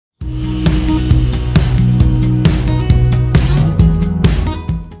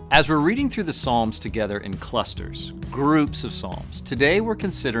As we're reading through the Psalms together in clusters, groups of Psalms, today we're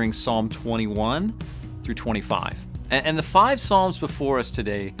considering Psalm 21 through 25. And the 5 Psalms before us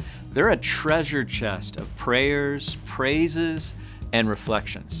today, they're a treasure chest of prayers, praises, and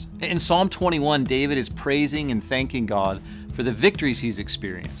reflections. In Psalm 21, David is praising and thanking God for the victories he's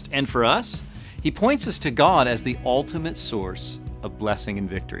experienced. And for us, he points us to God as the ultimate source of blessing and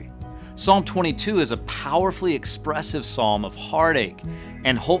victory. Psalm 22 is a powerfully expressive psalm of heartache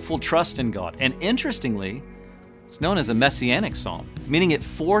and hopeful trust in God. And interestingly, it's known as a messianic psalm, meaning it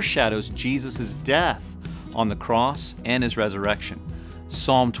foreshadows Jesus' death on the cross and his resurrection.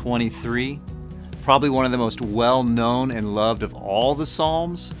 Psalm 23, probably one of the most well-known and loved of all the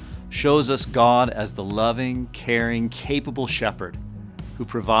psalms, shows us God as the loving, caring, capable shepherd who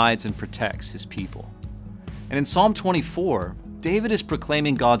provides and protects his people. And in Psalm 24, David is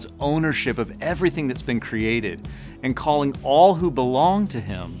proclaiming God's ownership of everything that's been created and calling all who belong to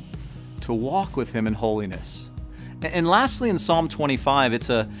him to walk with him in holiness. And lastly, in Psalm 25, it's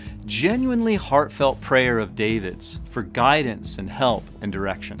a genuinely heartfelt prayer of David's for guidance and help and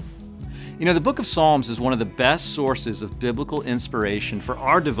direction. You know, the book of Psalms is one of the best sources of biblical inspiration for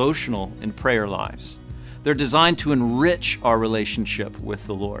our devotional and prayer lives. They're designed to enrich our relationship with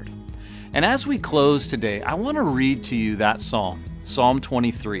the Lord. And as we close today, I want to read to you that psalm, Psalm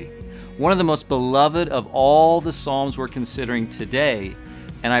 23, one of the most beloved of all the psalms we're considering today,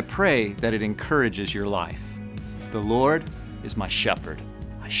 and I pray that it encourages your life. The Lord is my shepherd,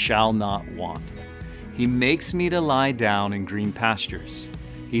 I shall not want. He makes me to lie down in green pastures.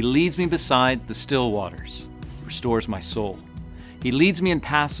 He leads me beside the still waters. He restores my soul. He leads me in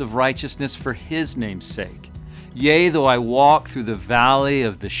paths of righteousness for his name's sake. Yea, though I walk through the valley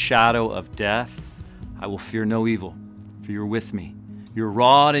of the shadow of death, I will fear no evil, for you're with me. Your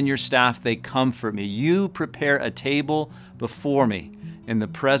rod and your staff, they comfort me. You prepare a table before me in the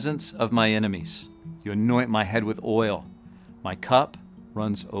presence of my enemies. You anoint my head with oil. My cup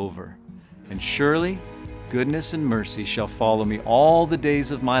runs over. And surely goodness and mercy shall follow me all the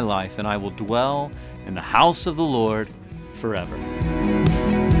days of my life, and I will dwell in the house of the Lord forever.